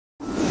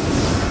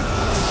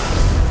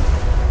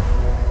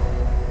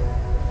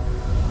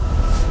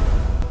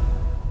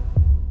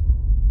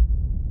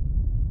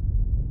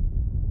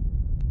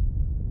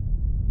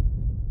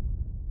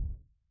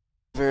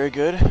very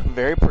good.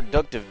 Very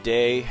productive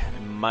day.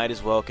 Might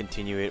as well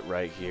continue it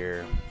right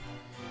here.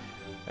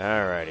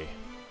 Alrighty.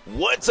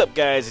 What's up,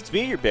 guys? It's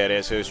me, your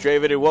badass host,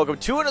 Draven, and welcome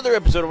to another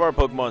episode of our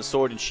Pokemon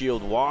Sword and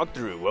Shield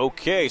walkthrough.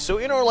 Okay, so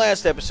in our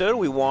last episode,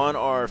 we won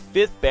our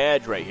 5th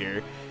badge right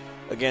here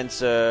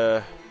against,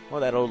 well,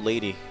 that old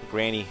lady,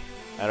 Granny.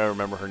 I don't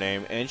remember her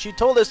name. And she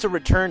told us to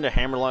return to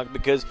Hammerlock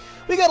because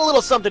we got a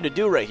little something to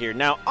do right here.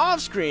 Now,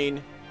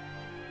 off-screen,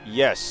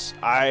 yes,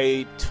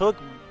 I took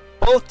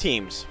both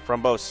teams from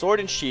both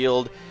Sword and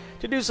Shield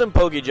to do some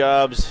Poke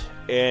jobs,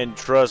 and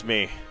trust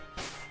me,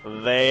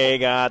 they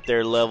got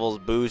their levels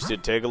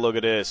boosted. Take a look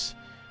at this.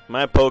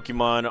 My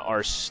Pokemon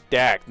are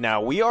stacked.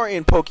 Now, we are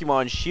in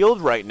Pokemon Shield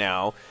right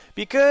now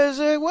because,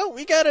 well,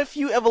 we got a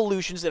few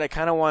evolutions that I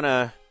kind of want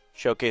to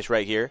showcase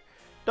right here.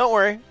 Don't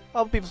worry,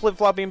 I'll be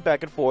flip-flopping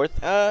back and forth.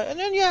 And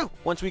then, yeah,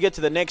 once we get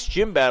to the next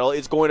gym battle,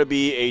 it's going to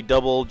be a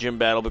double gym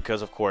battle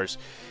because, of course,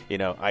 you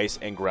know, ice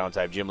and ground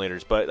type gym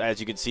leaders. But as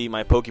you can see,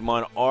 my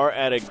Pokemon are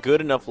at a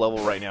good enough level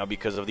right now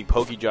because of the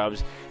Poke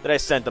jobs that I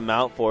sent them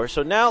out for.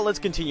 So now let's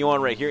continue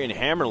on right here in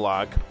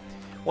Hammerlock.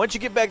 Once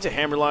you get back to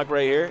Hammerlock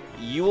right here,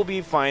 you will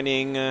be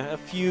finding a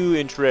few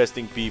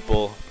interesting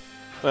people.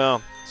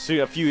 Well,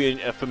 a few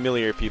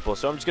familiar people.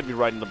 So I'm just going to be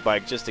riding the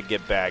bike just to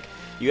get back.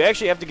 You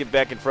actually have to get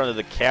back in front of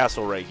the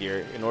castle right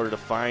here in order to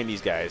find these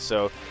guys.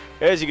 So,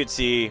 as you can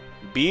see,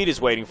 Beat is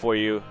waiting for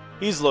you.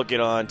 He's looking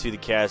on to the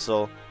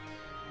castle.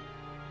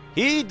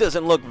 He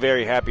doesn't look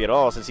very happy at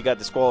all since he got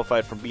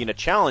disqualified from being a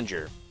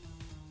challenger.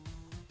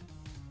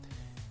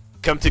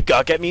 Come to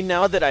gawk at me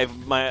now that I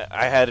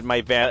had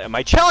my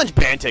challenge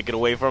ban taken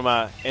away from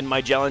and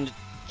my gym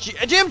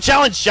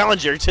challenge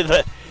challenger to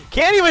the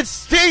can't even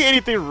say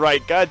anything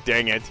right. God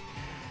dang it.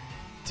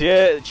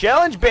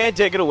 Challenge ban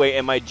taken away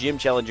and my gym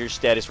challenger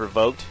status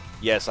revoked.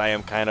 Yes, I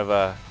am kind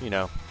of you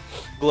know,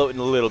 gloating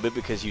a little bit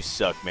because you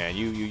suck, man.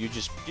 You're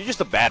just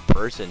a bad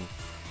person.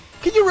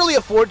 Can you really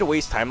afford to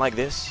waste time like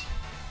this?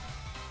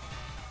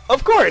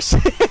 Of course.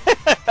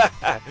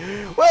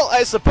 Well,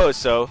 I suppose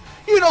so.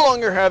 You no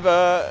longer have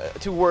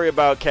to worry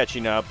about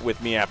catching up with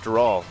me after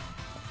all,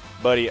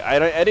 buddy.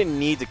 I didn't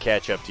need to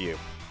catch up to you.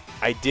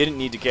 I didn't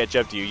need to catch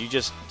up to you. You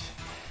just,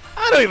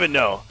 I don't even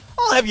know.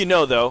 I'll have you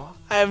know though,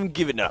 I haven't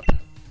given up.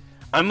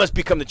 I must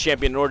become the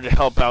champion in order to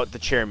help out the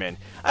chairman.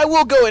 I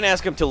will go and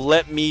ask him to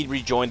let me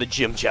rejoin the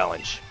gym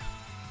challenge.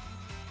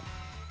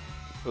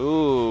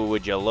 Ooh,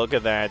 would you look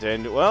at that?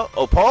 And, well,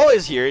 Opal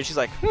is here, and she's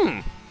like,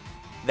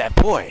 that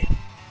boy.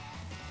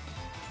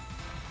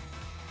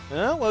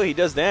 Well, he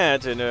does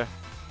that, and,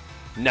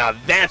 now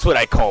that's what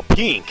I call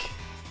pink.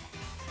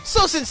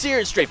 So sincere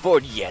and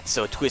straightforward, yet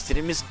so twisted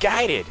and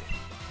misguided.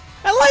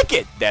 I like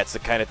it. That's the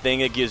kind of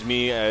thing that gives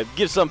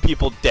gives some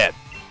people depth.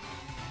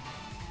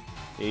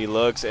 He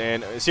looks,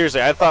 and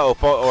seriously, I thought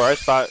Opal, or I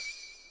thought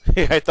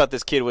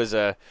this kid was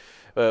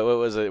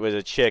was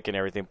a chick and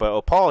everything. But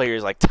Opal here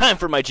is like, time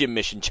for my gym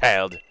mission,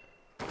 child.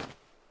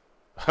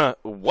 Huh?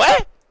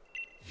 What?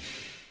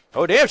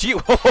 Oh damn!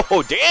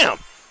 Oh damn!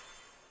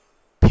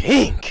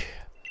 Pink,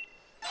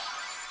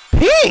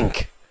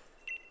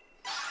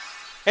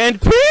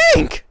 and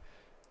pink.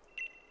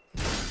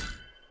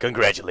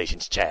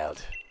 Congratulations,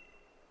 child.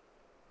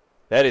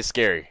 That is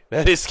scary.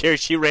 That is scary.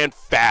 She ran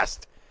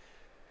fast.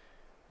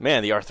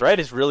 Man, the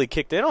arthritis really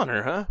kicked in on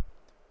her, huh?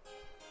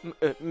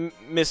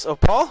 Miss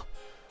Opal?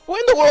 What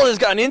in the world has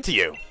gotten into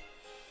you?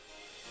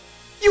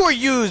 You were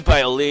used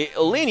by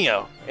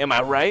Olenio, am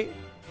I right?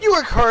 You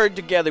worked hard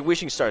to gather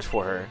wishing stars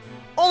for her,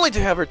 only to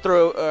have her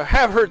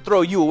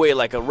throw you away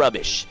like a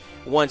rubbish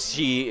once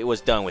she was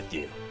done with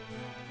you.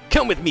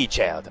 Come with me,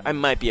 child. I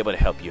might be able to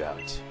help you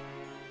out.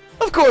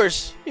 Of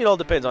course, it all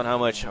depends on how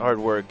much hard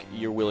work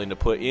you're willing to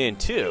put in,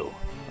 too.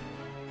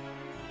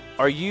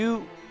 Are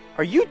you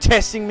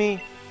testing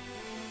me?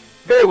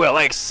 Very well,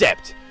 I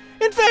accept.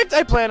 In fact,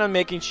 I plan on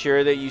making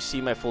sure that you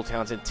see my full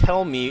talents and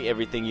tell me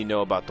everything you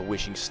know about the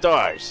wishing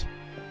stars.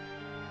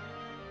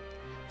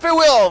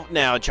 Farewell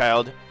now,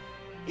 child.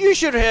 You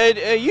should head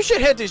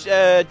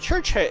to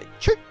Churchester.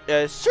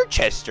 I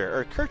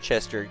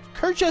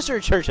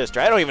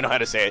don't even know how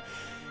to say it.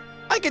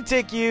 I can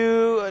take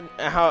you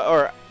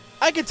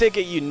I can take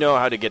it you know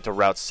how to get to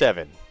Route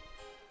 7.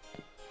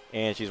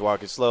 And she's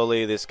walking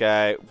slowly. This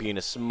guy being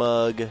a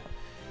smug,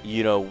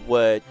 you know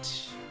what?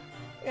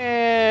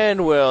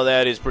 And, well,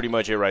 that is pretty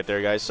much it right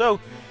there, guys. So,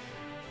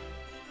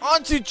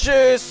 on to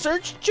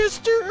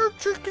Churchester?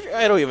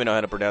 I don't even know how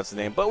to pronounce the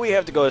name, but we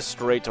have to go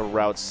straight to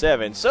Route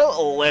 7.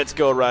 So, let's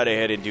go right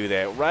ahead and do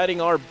that.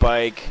 Riding our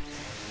bike,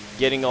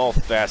 getting all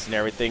fast and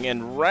everything.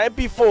 And right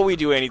before we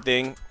do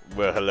anything,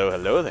 well,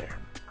 hello there.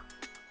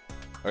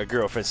 Our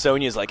girlfriend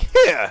Sonia's like,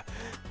 yeah,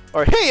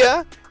 or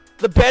heya,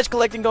 the badge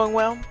collecting going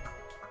well?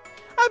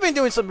 I've been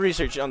doing some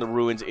research on the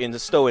ruins in the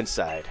Stowe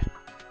inside.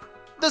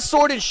 The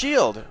Sword and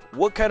Shield.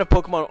 What kind of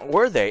Pokemon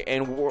were they,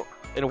 and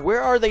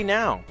where are they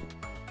now?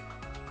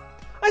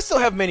 I still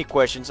have many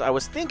questions. I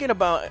was thinking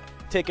about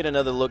taking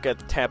another look at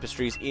the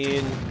tapestries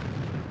in...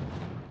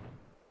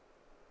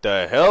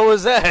 The hell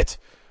was that?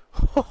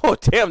 Oh,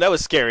 damn, that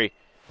was scary.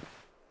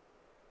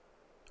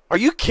 Are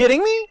you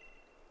kidding me?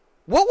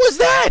 What was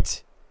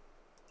that?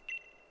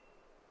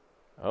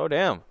 Oh,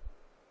 damn.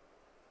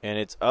 And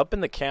it's up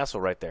in the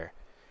castle right there.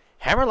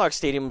 Hammerlock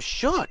Stadium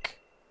shook.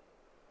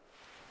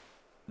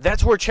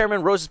 That's where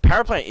Chairman Rose's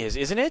power plant is,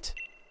 isn't it?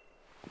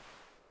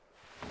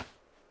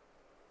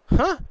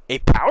 Huh? A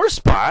power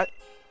spot?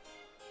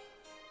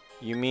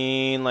 You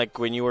mean like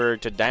when you were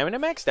to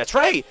Dynamax? That's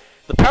right!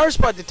 The power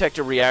spot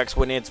detector reacts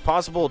when it's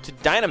possible to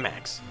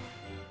Dynamax.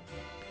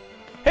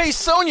 Hey,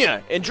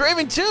 Sonia! And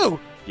Draven too!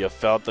 You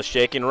felt the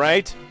shaking,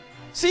 right?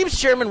 Seems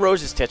Chairman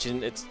Rose is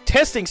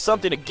testing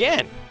something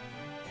again.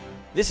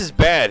 This is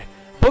bad.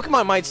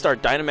 Pokemon might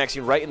start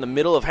Dynamaxing right in the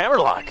middle of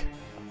Hammerlock.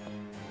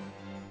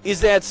 Is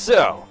that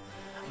so?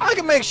 I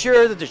can make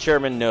sure that the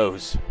chairman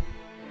knows.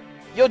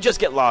 You'll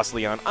just get lost,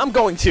 Leon. I'm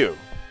going too.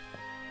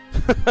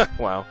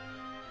 Wow.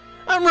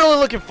 I'm really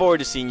looking forward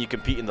to seeing you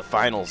compete in the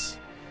finals.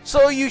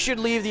 So you should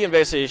leave the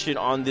investigation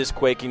on this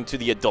quaking to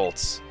the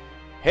adults.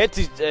 Head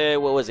to,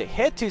 what was it?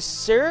 Head to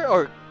Sir,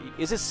 or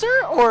is it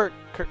Sir or...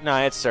 No,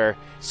 it's Sir.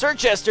 Sir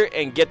Chester,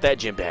 and get that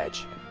gym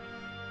badge.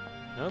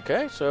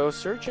 Okay, so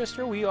Sir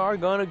Chester, we are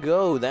gonna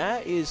go.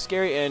 That is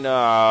scary, and,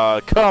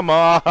 come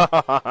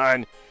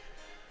on!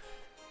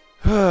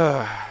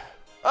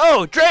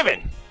 Oh,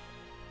 Draven!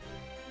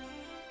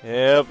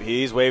 Yep,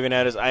 he's waving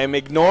at us. I am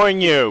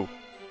ignoring you!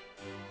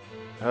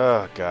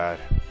 Oh, God.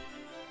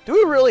 Do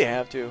we really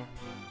have to?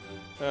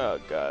 Oh,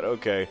 God,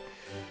 okay.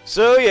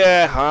 So,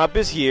 yeah, Hop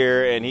is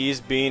here, and he's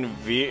being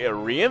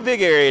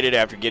reinvigorated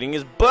after getting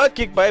his butt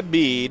kicked by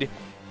Bede.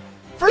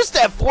 First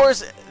that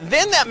force,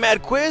 then that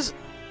mad quiz.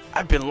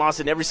 I've been lost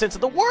in every sense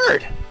of the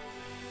word.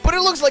 But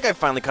it looks like I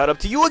finally caught up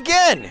to you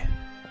again.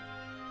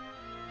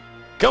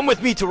 Come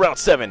with me to Route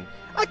 7.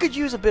 I could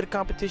use a bit of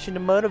competition to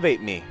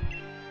motivate me.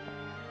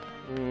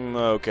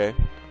 Okay.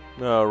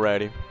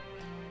 Alrighty.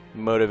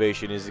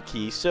 Motivation is the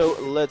key. So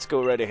let's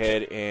go right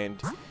ahead and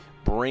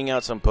bring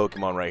out some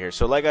Pokemon right here.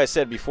 So like I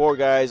said before,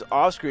 guys,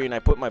 off screen I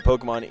put my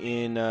Pokemon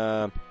in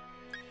a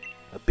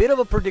bit of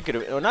a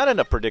predicament. Well, not in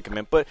a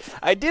predicament, but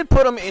I did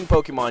put them in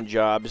Pokemon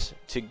jobs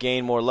to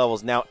gain more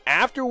levels. Now,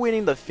 after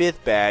winning the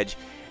 5th badge,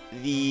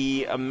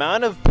 the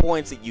amount of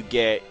points that you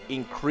get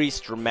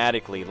increased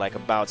dramatically, like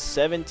about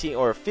 17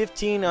 or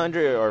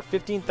 1,500 or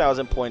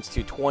 15,000 points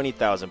to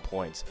 20,000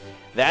 points.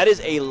 That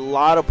is a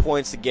lot of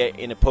points to get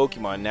in a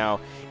Pokemon. Now,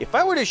 if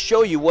I were to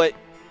show you what,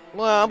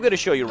 well, I'm going to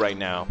show you right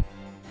now.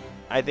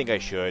 I think I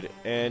should.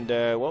 And,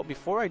 well,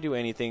 before I do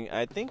anything,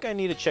 I think I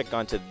need to check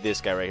onto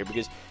this guy right here.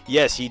 Because,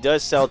 yes, he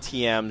does sell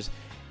TMs.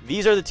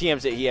 These are the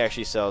TMs that he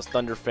actually sells.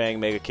 Thunderfang,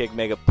 Mega Kick,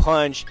 Mega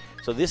Punch.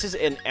 So this is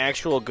an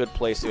actual good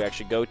place to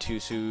actually go to,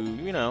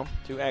 you know,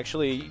 to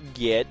actually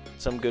get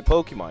some good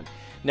Pokemon.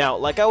 Now,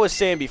 like I was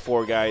saying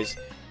before, guys,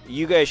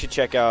 you guys should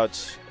check out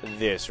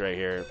this right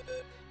here.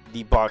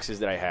 The boxes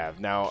that I have.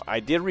 Now, I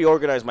did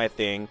reorganize my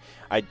thing.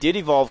 I did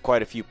evolve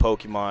quite a few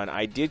Pokemon.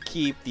 I did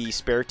keep the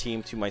spare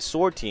team to my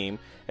Sword team.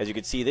 As you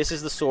can see, this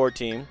is the Sword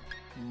team.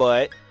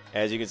 But,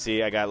 as you can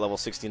see, I got level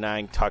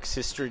 69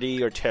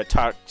 Toxicity or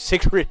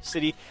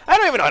Toxicity. I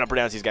don't even know how to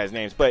pronounce these guys'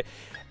 names. But,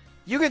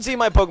 you can see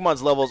my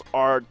Pokemon's levels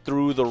are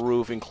through the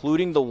roof,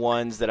 including the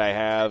ones that I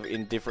have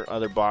in different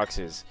other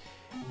boxes.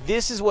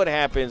 This is what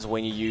happens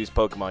when you use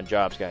Pokemon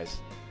jobs, guys.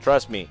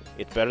 Trust me,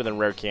 it's better than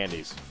rare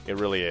candies. It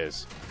really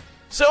is.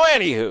 So,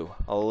 anywho,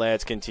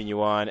 let's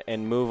continue on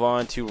and move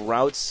on to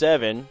Route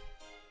 7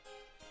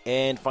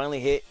 and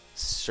finally hit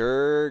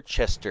Sir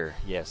Chester.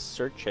 Yes,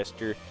 Sir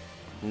Chester.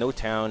 No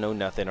town, no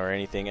nothing or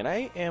anything. And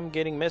I am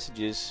getting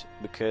messages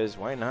because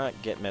why not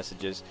get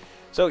messages?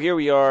 So, here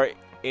we are.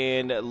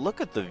 And look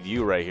at the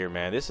view right here,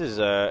 man. This is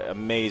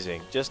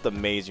amazing. Just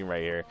amazing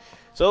right here.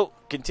 So,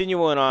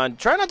 continuing on.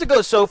 Try not to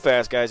go so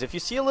fast, guys. If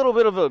you see a little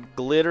bit of a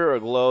glitter or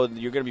glow,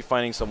 you're going to be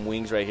finding some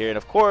wings right here. And,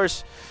 of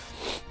course,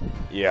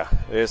 yeah,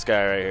 this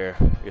guy right here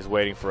is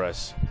waiting for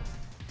us.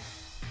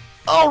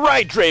 All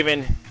right,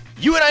 Draven.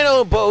 You and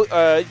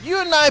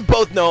I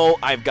both know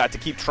I've got to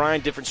keep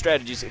trying different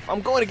strategies if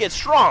I'm going to get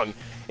strong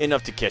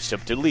enough to catch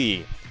up to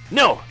Lee.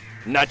 No,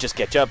 not just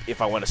catch up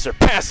if I want to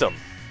surpass him.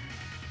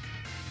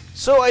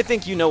 So I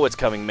think you know what's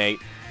coming, mate.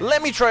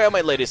 Let me try out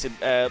my latest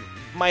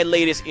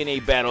in a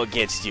battle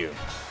against you.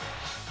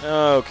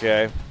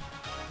 Okay.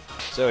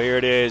 So here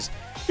it is.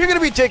 You're going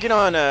to be taking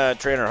on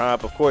Trainer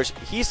Hop. Of course,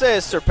 he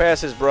says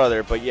surpass his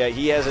brother, but yeah,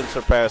 he hasn't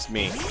surpassed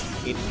me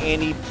in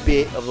any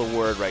bit of the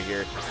word right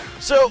here.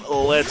 So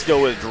let's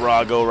go with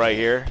Drago right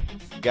here.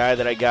 Guy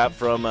that I got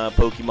from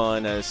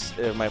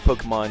Pokemon, my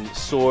Pokemon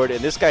Sword. And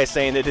this guy's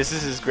saying that this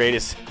is his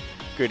greatest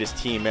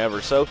team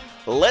ever. So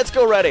let's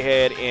go right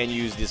ahead and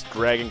use this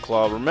Dragon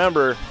Claw.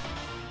 Remember,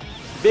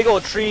 big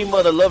old tree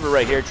mother lover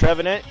right here,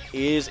 Trevenant,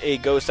 is a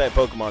ghost type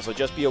Pokemon. So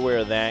just be aware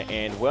of that.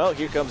 And well,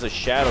 here comes a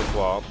Shadow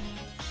Claw.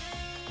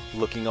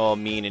 Looking all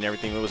mean and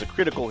everything. It was a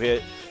critical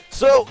hit.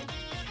 So,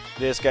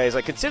 this guy is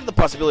like, consider the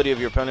possibility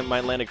of your opponent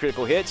might land a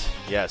critical hit.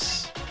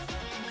 Yes.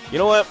 You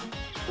know what?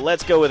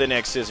 Let's go with an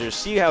X Scissors.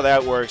 See how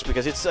that works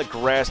because it's a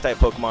grass type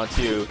Pokemon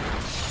too.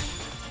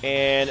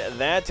 And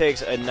that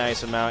takes a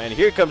nice amount. And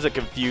here comes a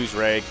Confuse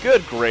Ray.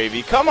 Good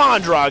gravy. Come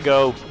on,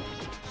 Drago.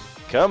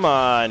 Come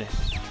on.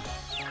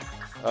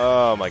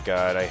 Oh my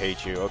god, I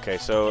hate you. Okay,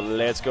 so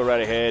let's go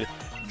right ahead.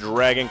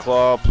 Dragon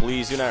Claw,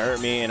 please do not hurt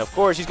me. And of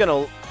course, he's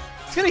gonna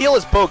heal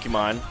his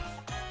Pokemon.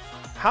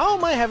 How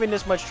am I having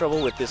this much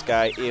trouble with this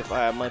guy if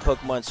my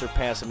Pokemon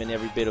surpass him in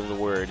every bit of the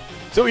word?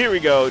 So here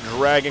we go,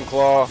 Dragon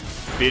Claw,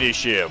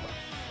 finish him.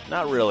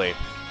 Not really.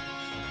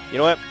 You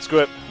know what? Screw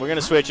it. We're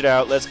gonna switch it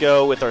out. Let's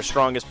go with our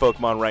strongest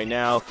Pokemon right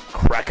now,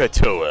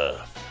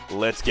 Krakatoa.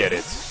 Let's get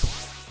it.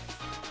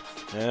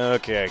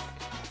 Okay,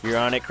 you're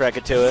on it,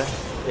 Krakatoa.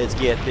 Let's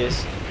get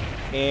this.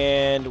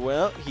 And,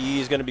 well,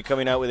 he's going to be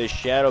coming out with his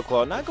Shadow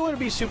Claw. Not going to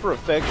be super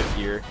effective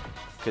here,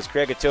 because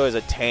Krakatoa is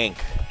a tank.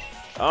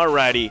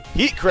 Alrighty,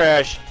 Heat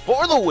Crash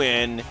for the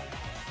win.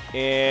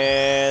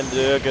 And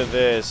look at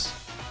this.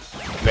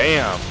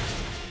 Bam.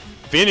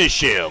 Finish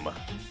him.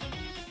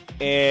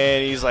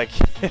 And he's like,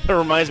 it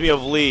reminds me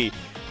of Lee.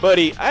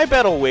 Buddy, I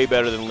battle way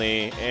better than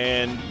Lee.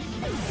 And,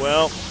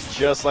 well,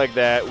 just like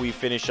that, we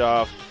finish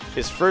off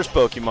his first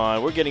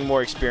Pokemon. We're getting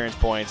more experience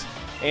points.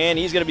 And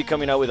he's going to be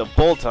coming out with a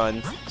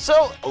Boltund.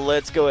 So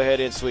let's go ahead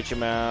and switch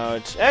him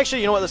out.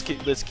 Actually, you know what?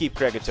 Let's keep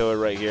Krakatoa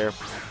right here.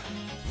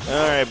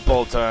 All right,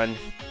 Boltund.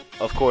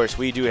 Of course,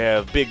 we do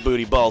have Big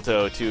Booty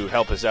Balto to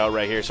help us out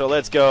right here. So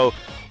let's go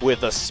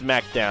with a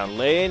Smackdown.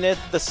 Laying it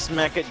the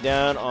smack it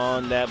down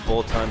on that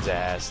Boltund's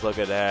ass. Look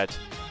at that.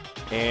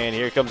 And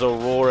here comes a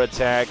Roar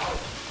attack.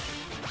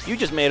 You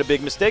just made a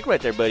big mistake right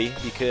there, buddy,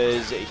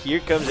 because here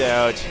comes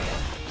out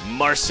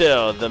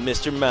Marcel, the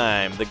Mr.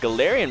 Mime, the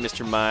Galarian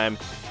Mr. Mime.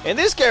 And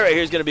this guy right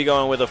here is going to be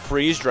going with a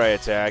Freeze Dry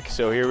attack.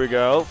 So here we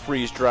go.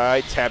 Freeze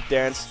Dry, Tap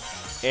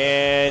Dance.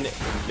 And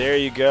there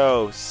you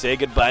go. Say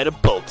goodbye to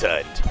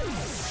Boltund.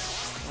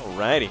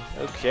 Alrighty.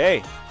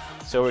 Okay.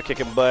 So we're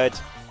kicking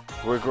butt.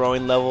 We're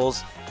growing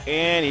levels.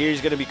 And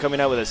here's going to be coming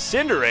out with a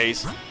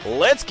Cinderace.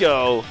 Let's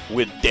go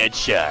with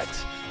Deadshot.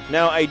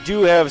 Now, I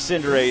do have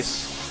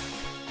Cinderace.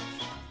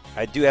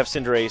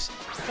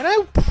 And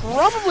I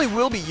probably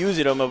will be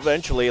using him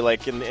eventually,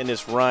 like in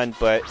this run.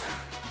 But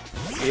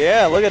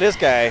yeah, look at this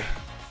guy.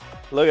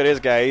 Look at this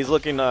guy. He's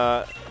looking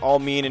all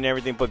mean and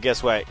everything, but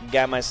guess what?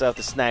 Got myself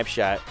the Snipe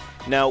Shot.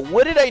 Now,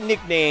 what did I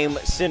nickname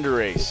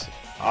Cinderace?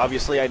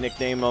 Obviously, I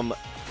nicknamed him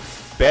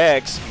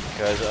Bags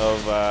because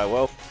of,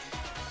 well,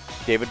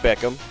 David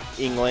Beckham,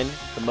 England,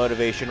 the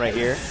motivation right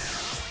here.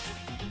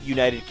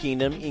 United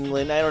Kingdom,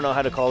 England, I don't know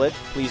how to call it.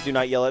 Please do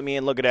not yell at me.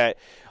 And look at that.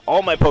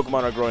 All my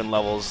Pokemon are growing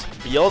levels.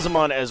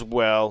 Beelzemon as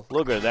well.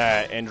 Look at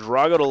that. And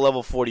Drago to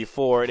level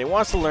 44. And it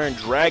wants to learn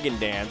Dragon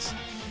Dance.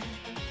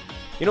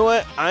 You know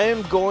what? I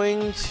am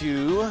going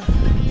to...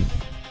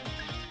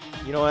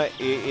 You know what?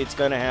 It's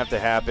going to have to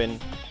happen.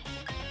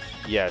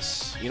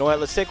 Yes. You know what?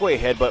 Let's take away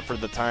Headbutt for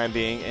the time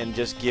being and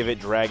just give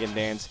it Dragon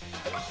Dance.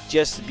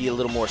 Just to be a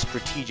little more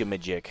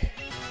strategic.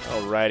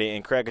 Alrighty.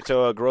 And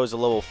Krakatoa grows to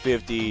level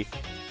 50.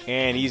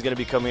 And he's going to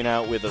be coming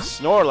out with a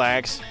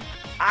Snorlax.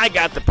 I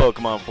got the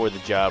Pokemon for the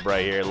job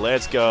right here.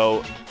 Let's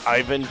go,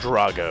 Ivan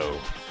Drago.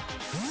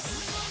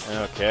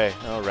 Okay,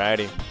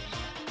 alrighty.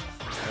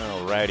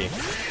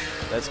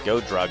 Let's go,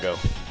 Drago.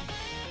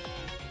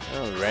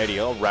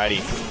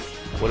 Alrighty.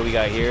 What do we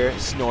got here?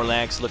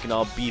 Snorlax looking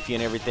all beefy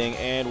and everything.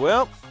 And,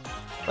 well,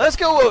 let's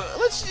go.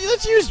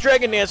 Let's use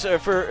Dragon Dance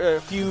for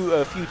a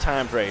few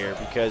times right here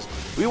because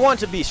we want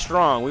to be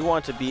strong. We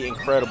want to be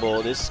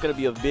incredible. This is going to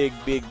be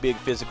a big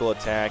physical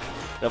attack.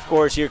 And of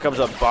course, here comes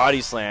a Body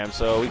Slam.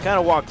 So we kind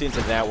of walked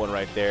into that one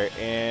right there.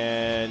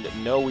 And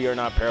no, we are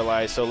not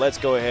paralyzed. So let's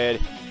go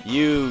ahead,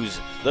 use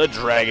the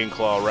Dragon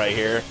Claw right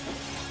here.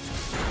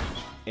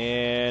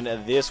 And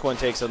this one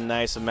takes a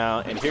nice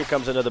amount. And here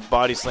comes another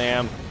Body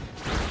Slam.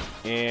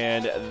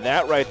 And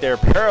that right there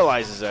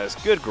paralyzes us.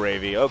 Good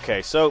gravy.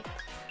 Okay, so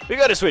we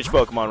got to switch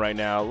Pokemon right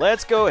now.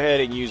 Let's go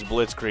ahead and use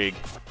Blitzkrieg.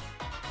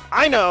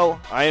 I know.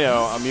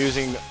 I'm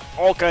using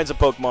all kinds of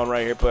Pokemon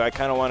right here, but I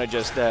kind of want to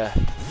just, I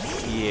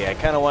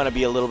kind of want to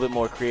be a little bit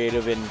more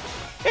creative and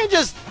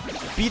just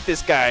beat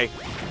this guy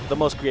the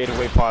most creative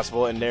way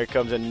possible. And there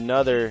comes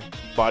another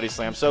Body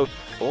Slam. So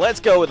let's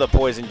go with a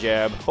Poison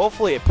Jab.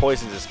 Hopefully it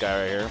poisons this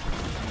guy right here.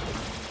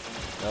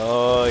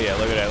 Oh, yeah,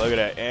 look at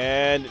that.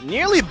 And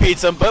nearly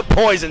beats him, but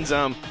poisons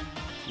him.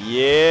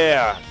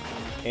 Yeah.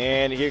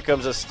 And here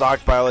comes a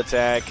Stockpile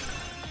attack.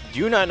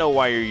 Do not know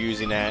why you're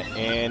using that.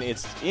 And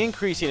it's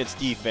increasing its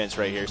defense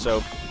right here.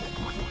 So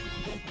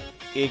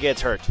it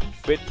gets hurt.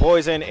 Bit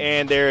poison,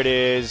 and there it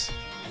is.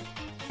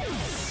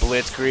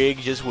 Blitzkrieg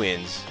just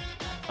wins.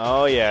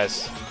 Oh,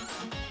 yes.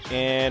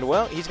 And,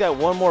 well, he's got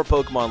one more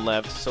Pokemon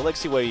left. So let's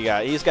see what he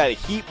got. He's got a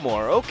heap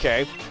more.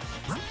 Okay.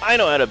 I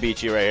know how to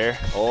beat you right here.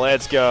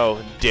 Let's go.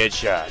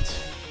 Deadshot.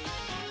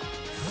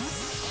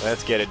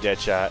 Let's get a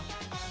Deadshot.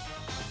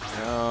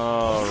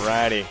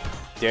 Alrighty.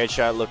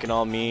 Deadshot looking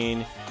all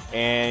mean.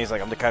 And he's like,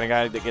 I'm the kind of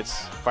guy that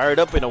gets fired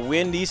up in a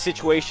win these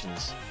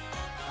situations.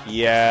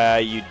 Yeah,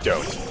 you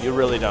don't. You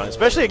really don't.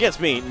 Especially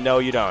against me. No,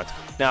 you don't.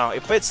 Now,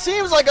 if it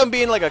seems like I'm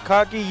being like a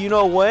cocky, you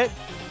know what?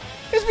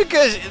 It's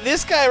because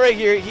this guy right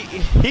here,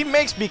 he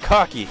makes me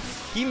cocky.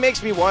 He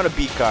makes me want to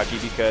be cocky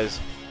because,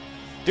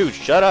 dude,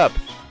 shut up.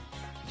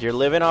 You're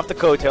living off the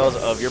coattails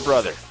of your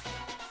brother.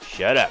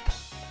 Shut up.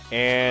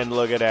 And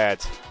look at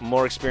that.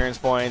 More experience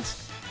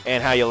points.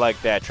 And how you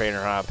like that,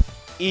 Trainer Hop.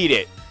 Eat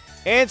it.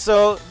 And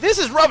so, this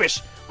is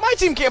rubbish. My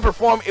team can't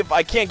perform if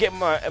I can't get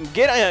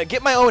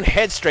my own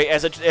head straight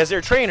as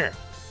their trainer.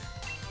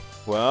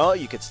 Well,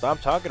 you could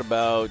stop talking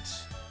about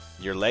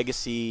your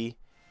legacy,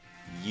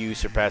 you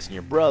surpassing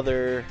your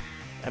brother.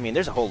 I mean,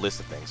 there's a whole list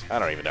of things. I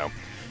don't even know.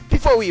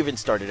 Before we even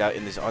started out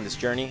on this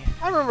journey,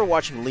 I remember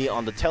watching Lee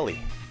on the telly.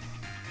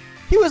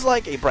 He was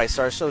like a bright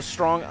star, so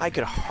strong I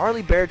could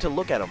hardly bear to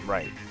look at him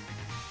right.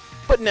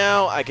 But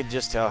now I can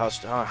just tell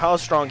how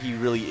strong he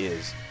really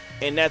is.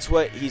 And that's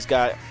what he's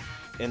got,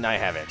 and I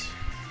haven't.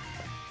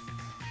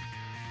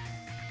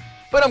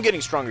 But I'm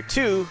getting stronger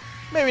too.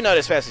 Maybe not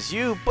as fast as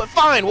you, but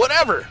fine,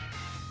 whatever.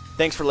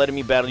 Thanks for letting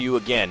me battle you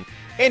again.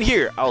 And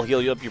here, I'll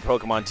heal you up your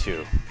Pokemon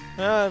too.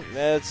 Well,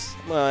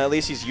 at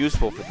least he's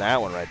useful for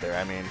that one right there.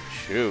 I mean,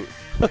 shoot.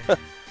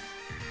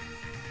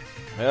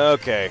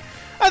 Okay.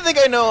 I think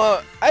I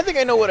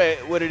know what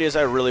it is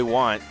I really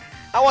want.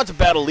 I want to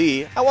battle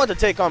Lee. I want to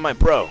take on my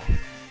bro.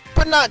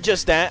 But not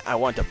just that, I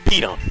want to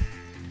beat him.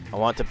 I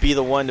want to be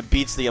the one that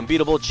beats the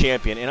unbeatable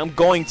champion, and I'm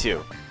going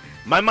to.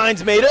 My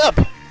mind's made up.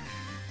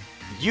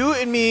 You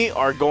and me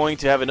are going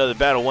to have another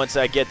battle once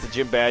I get the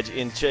gym badge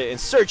in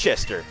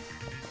Sirchester.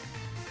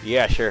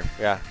 Yeah, sure.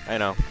 Yeah, I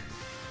know.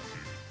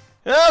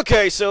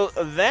 Okay, so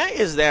that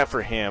is that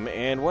for him.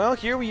 And, well,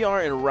 here we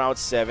are in Route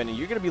 7, and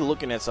you're going to be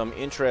looking at some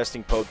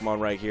interesting Pokemon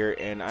right here.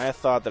 And I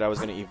thought that I was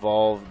going to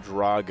evolve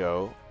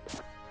Drago.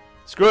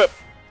 Screw it.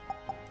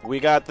 We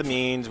got the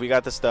means, we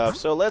got the stuff.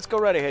 So let's go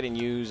right ahead and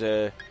use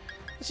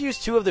let's use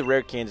 2 of the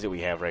rare candies that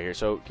we have right here.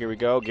 So here we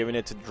go, giving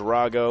it to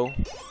Drago.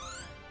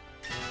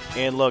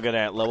 And look at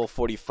that, level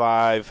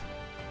 45.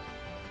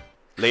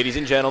 Ladies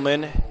and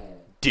gentlemen,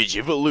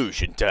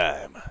 Digivolution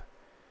time.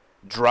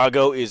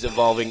 Drago is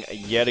evolving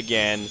yet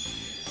again.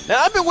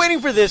 Now, I've been waiting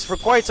for this for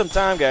quite some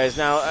time, guys.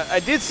 Now, I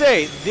did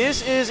say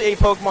this is a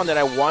Pokemon that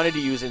I wanted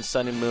to use in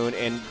Sun and Moon,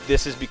 and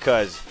this is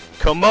because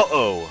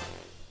Komodo.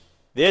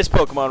 This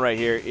Pokemon right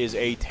here is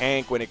a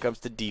tank when it comes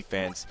to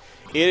defense.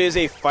 It is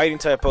a fighting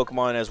type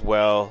Pokemon as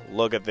well.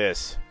 Look at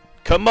this.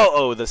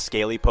 Komodo, the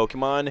scaly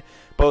Pokemon,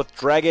 both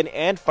dragon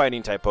and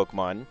fighting type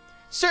Pokemon.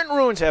 Certain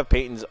ruins have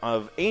paintings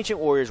of ancient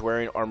warriors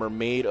wearing armor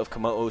made of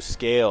Komodo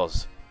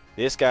scales.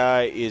 This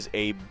guy is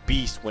a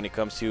beast when it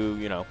comes to,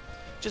 you know,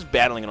 just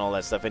battling and all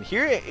that stuff. And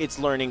here it's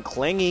learning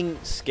Clanging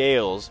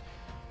Scales.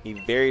 A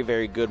very,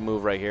 very good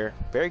move right here.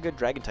 Very good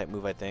dragon type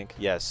move, I think.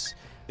 Yes.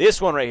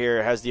 This one right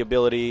here has the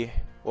ability...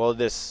 Well,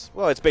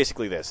 it's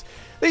basically this.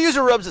 The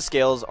user rubs the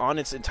scales on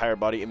its entire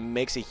body and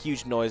makes a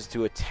huge noise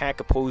to attack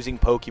opposing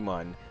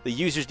Pokemon. The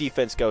user's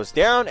defense goes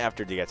down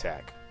after the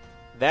attack.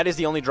 That is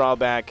the only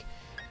drawback.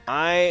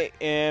 I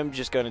am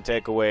just going to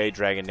take away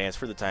Dragon Dance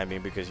for the time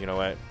being because, you know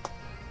what?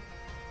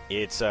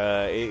 It's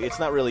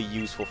not really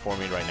useful for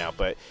me right now.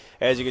 But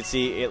as you can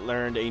see, it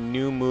learned a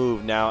new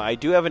move. Now, I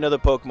do have another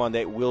Pokemon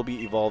that will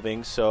be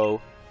evolving,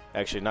 so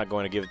actually not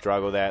going to give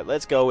Drago that.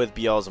 Let's go with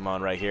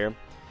Beelzemon right here.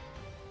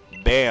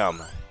 Bam!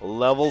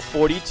 Level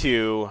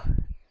 42.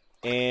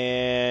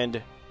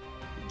 And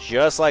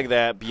just like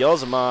that,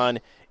 Beelzemon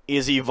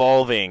is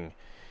evolving.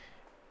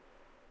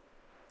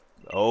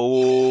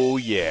 Oh,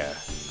 yeah.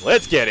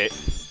 Let's get it.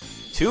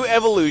 2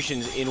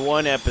 evolutions in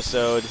one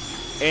episode.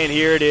 And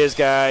here it is,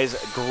 guys.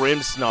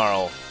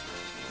 Grimmsnarl.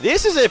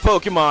 This is a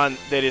Pokemon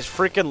that is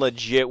freaking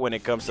legit when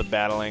it comes to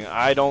battling.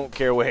 I don't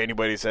care what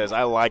anybody says.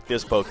 I like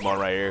this Pokemon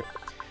right here.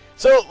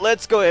 So,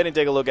 let's go ahead and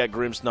take a look at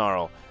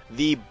Grimmsnarl.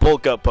 The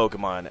bulk up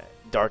Pokemon,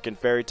 Dark and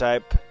Fairy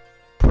type,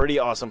 pretty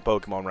awesome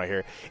Pokemon right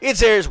here.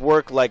 Its hairs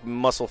work like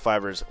muscle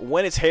fibers.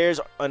 When its hairs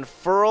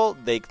unfurl,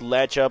 they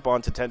latch up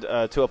onto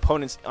to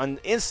opponents,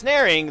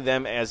 ensnaring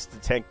them as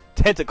the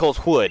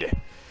tentacles would.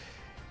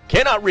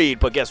 Cannot read,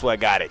 but guess what?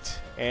 Got it.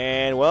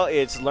 And well,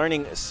 it's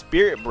learning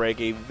Spirit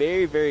Break, a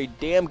very, very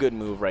damn good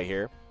move right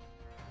here.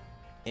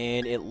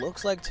 And it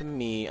looks like to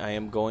me I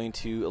am going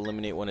to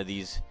eliminate one of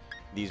these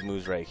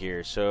moves right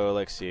here. So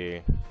let's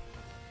see.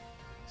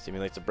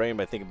 Stimulates the brain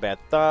by thinking bad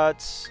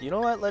thoughts. You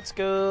know what? Let's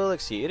go.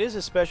 Let's see. It is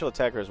a special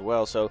attacker as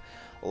well, so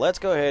let's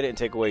go ahead and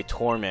take away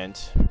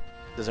Torment.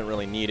 Doesn't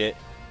really need it,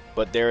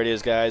 but there it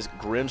is, guys.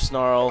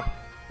 Grimmsnarl,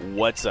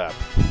 what's up?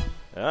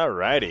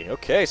 Alrighty.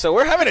 Okay, so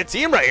we're having a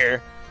team right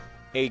here.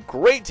 A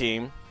great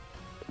team.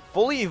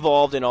 Fully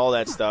evolved and all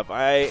that stuff.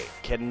 I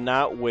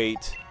cannot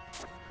wait.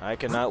 I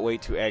cannot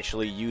wait to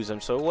actually use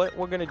them. So what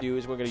we're going to do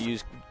is we're going to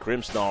use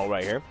Grimmsnarl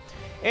right here.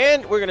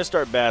 And we're going to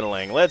start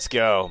battling. Let's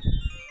go.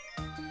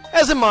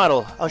 As a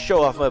model, I'll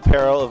show off my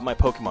apparel of my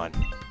Pokemon.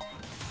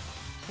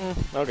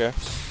 Okay.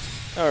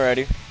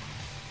 Alrighty.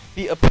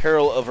 The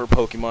apparel of her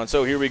Pokemon.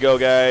 So here we go,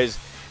 guys.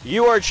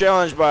 You are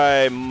challenged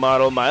by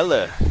Model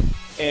Mila.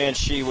 And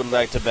she would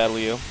like to battle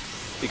you.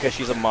 Because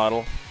she's a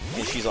model.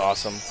 And she's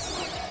awesome.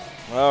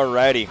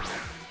 Alrighty.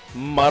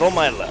 Model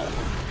Mila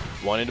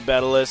wanted to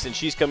battle us. And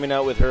she's coming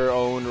out with her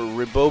own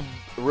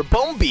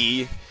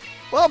Ribombi.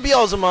 Well,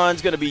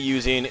 Beelzemon's going to be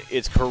using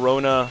its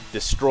Corona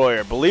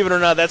Destroyer. Believe it or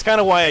not, that's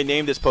kind of why I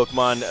named this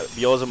Pokemon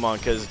Beelzemon,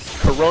 because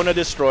Corona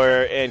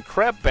Destroyer and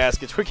Crap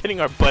Baskets, we're getting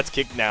our butts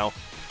kicked now.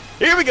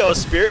 Here we go,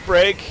 Spirit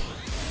Break.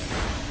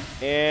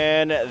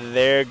 And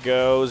there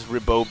goes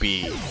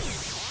Ribobi.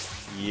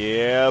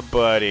 Yeah,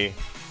 buddy.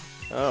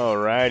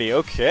 Alrighty,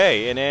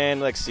 okay. And then,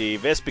 let's see,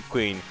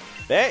 Vespiquen.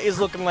 That is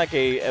looking like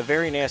a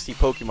very nasty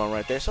Pokemon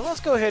right there. So let's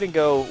go ahead and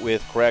go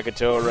with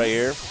Krakatoa right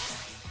here.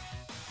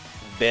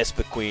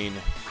 Vespiquen.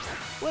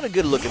 What a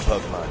good-looking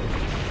Pokemon.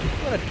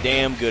 What a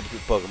damn good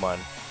Pokemon.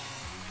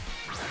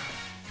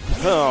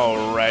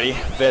 Alrighty,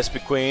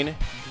 Vespiquen.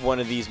 One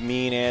of these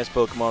mean-ass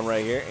Pokemon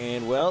right here.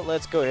 And, well,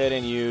 let's go ahead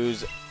and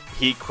use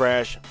Heat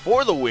Crash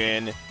for the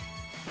win.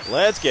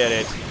 Let's get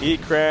it.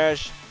 Heat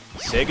Crash.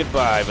 Say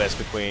goodbye,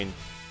 Vespiquen.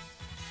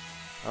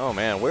 Oh,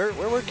 man,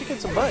 we're kicking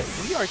some butt.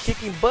 We are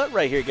kicking butt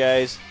right here,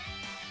 guys.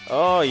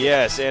 Oh,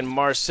 yes, and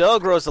Marcel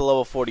grows to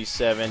level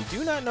 47.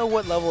 Do not know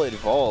what level it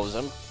evolves.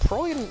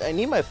 I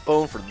need my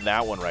phone for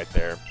that one right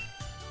there.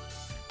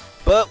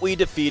 But we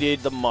defeated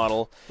the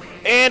model.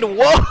 And,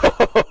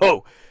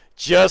 whoa!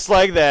 Just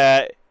like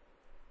that,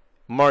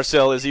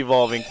 Marcel is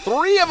evolving.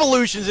 3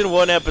 evolutions in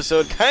 1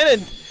 episode.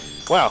 Kind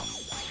of, wow.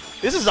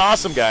 This is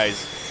awesome,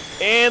 guys.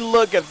 And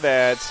look at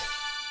that.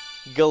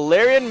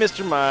 Galarian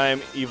Mr.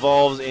 Mime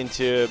evolves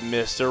into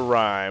Mr.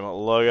 Rhyme.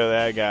 Look at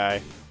that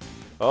guy.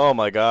 Oh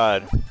my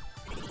god.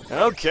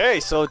 Okay,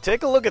 so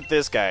take a look at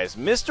this, guys.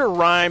 Mr.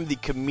 Rhyme, the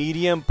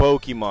comedian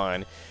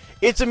Pokemon.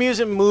 Its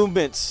amusing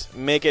movements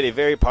make it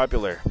very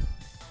popular.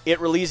 It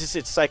releases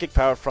its psychic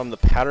power from the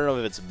pattern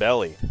of its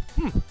belly.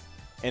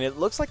 And it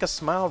looks like a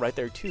smile right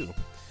there, too.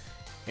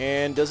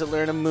 And does it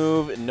learn a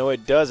move? No,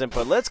 it doesn't.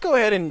 But let's go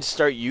ahead and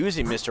start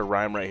using Mr.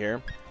 Rhyme right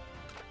here.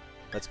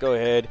 Let's go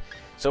ahead.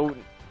 So,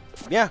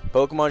 yeah,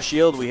 Pokemon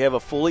Shield, we have a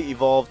fully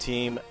evolved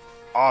team.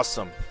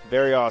 Awesome.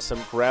 Very awesome.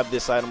 Grab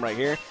this item right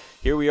here.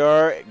 Here we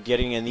are,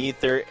 getting an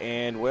Ether,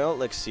 and, well,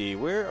 let's see.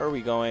 Where are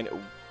we going?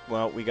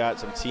 Well, we got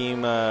some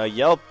Team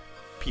Yell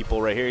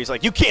people right here. He's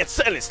like, you can't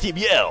silence Team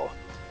Yell.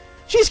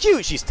 She's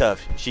cute. She's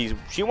tough.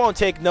 She won't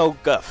take no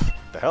guff.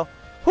 The hell?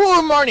 Who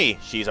are Marnie?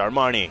 She's our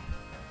Marnie.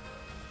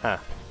 Huh.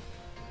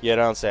 You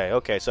don't say.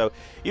 Okay, so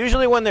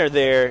usually when they're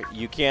there,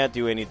 you can't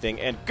do anything.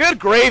 And good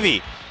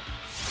gravy!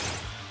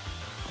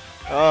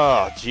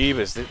 Oh,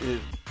 jeebus.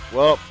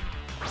 Well,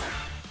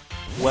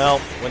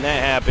 when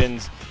that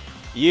happens,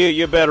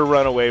 you better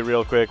run away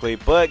real quickly.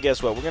 But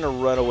guess what? We're going to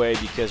run away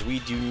because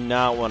we do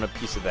not want a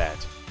piece of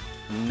that.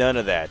 None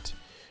of that.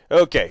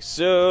 Okay,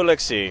 so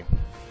let's see.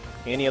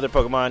 Any other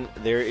Pokemon?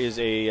 There is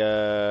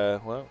a,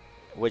 well,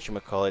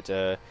 whatchamacallit,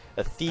 a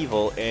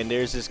Thievul, and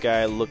there's this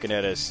guy looking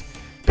at us.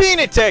 Being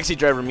a taxi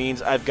driver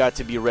means I've got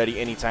to be ready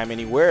anytime,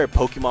 anywhere.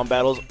 Pokemon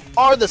battles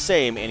are the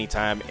same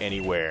anytime,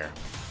 anywhere.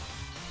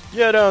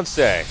 You don't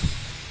say.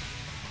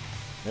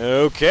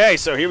 Okay,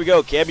 so here we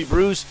go. Cabby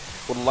Bruce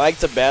would like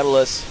to battle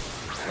us.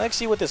 Let's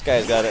see what this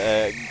guy's got.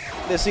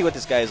 Let's see what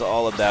this guy's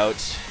all about.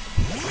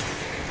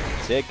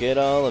 Take it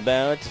all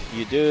about.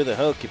 You do the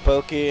hokey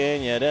pokey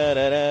and ya da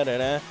da da da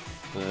da.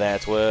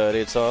 That's what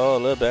it's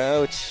all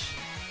about.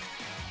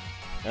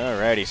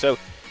 Alrighty, so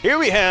here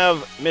we have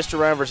Mr.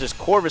 Rhyme versus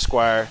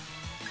Corvusquire.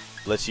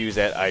 Let's use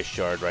that Ice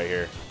Shard right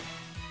here.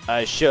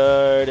 Ice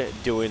Shard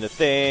doing the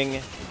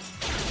thing.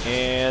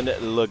 And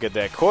look at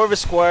that.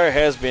 Corvusquire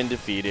has been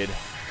defeated.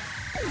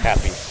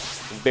 Happy.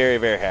 Very,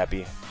 very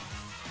happy.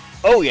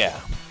 Oh, yeah.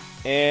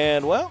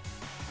 And, well,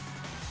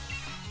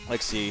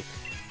 let's see.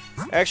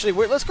 Actually,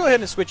 let's go ahead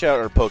and switch out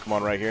our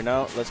Pokemon right here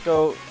now.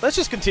 Let's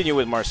just continue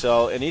with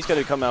Marcel, and he's going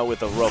to come out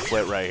with a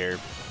Rufflet right here.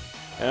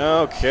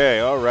 Okay,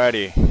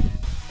 alrighty.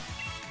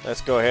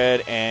 Let's go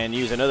ahead and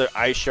use another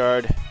Ice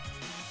Shard.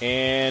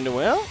 And,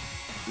 well,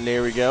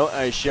 there we go.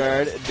 Ice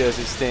Shard does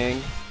its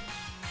thing.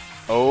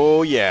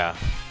 Oh, yeah.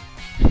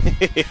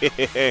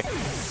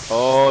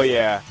 Oh,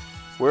 yeah.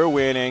 We're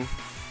winning.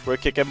 We're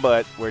kicking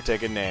butt. We're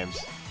taking names.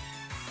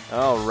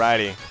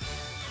 Alrighty.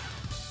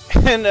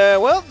 And,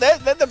 well,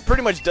 that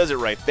pretty much does it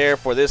right there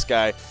for this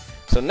guy.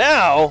 So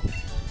now,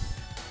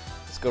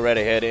 let's go right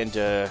ahead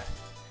and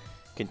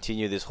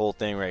continue this whole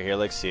thing right here.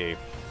 Let's see.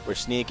 We're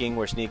sneaking.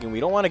 We're sneaking. We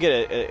don't want to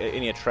get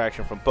any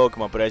attraction from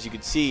Pokemon, but as you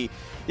can see,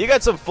 you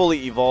got some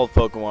fully evolved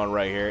Pokemon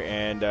right here,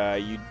 and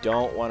you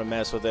don't want to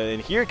mess with it.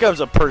 And here comes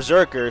a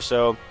Berserker,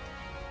 so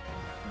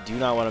do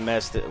not want to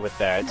mess with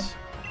that.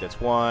 That's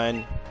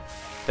one.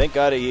 Thank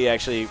God he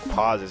actually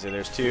pauses, and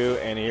there's 2,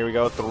 and here we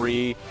go,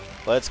 3.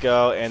 Let's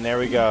go, and there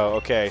we go.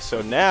 Okay,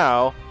 so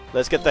now,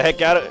 let's get the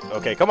heck out of...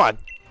 Okay, come on.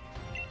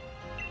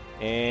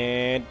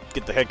 And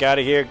get the heck out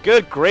of here.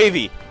 Good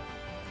gravy.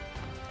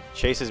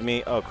 Chases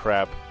me. Oh,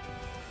 crap.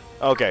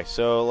 Okay,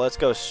 so let's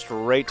go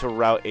straight to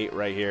Route 8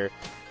 right here.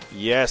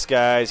 Yes,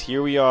 guys,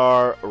 here we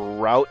are,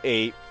 Route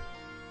 8.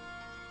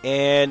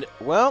 And,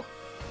 well,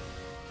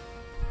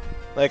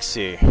 let's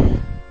see.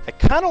 I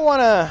kind of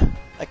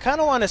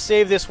want to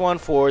save this one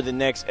for the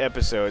next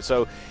episode.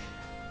 So,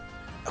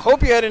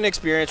 hope you had an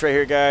experience right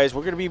here, guys.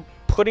 We're going to be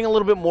putting a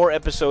little bit more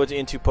episodes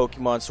into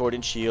Pokemon Sword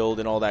and Shield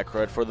and all that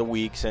crud for the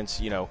week,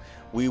 since, you know,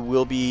 we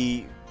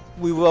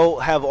will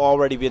have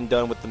already been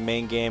done with the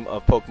main game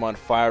of Pokemon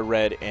Fire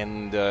Red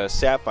and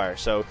Sapphire.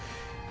 So,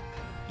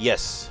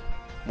 yes,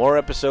 more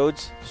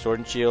episodes, Sword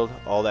and Shield,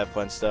 all that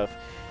fun stuff.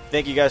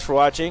 Thank you guys for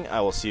watching.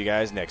 I will see you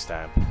guys next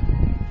time.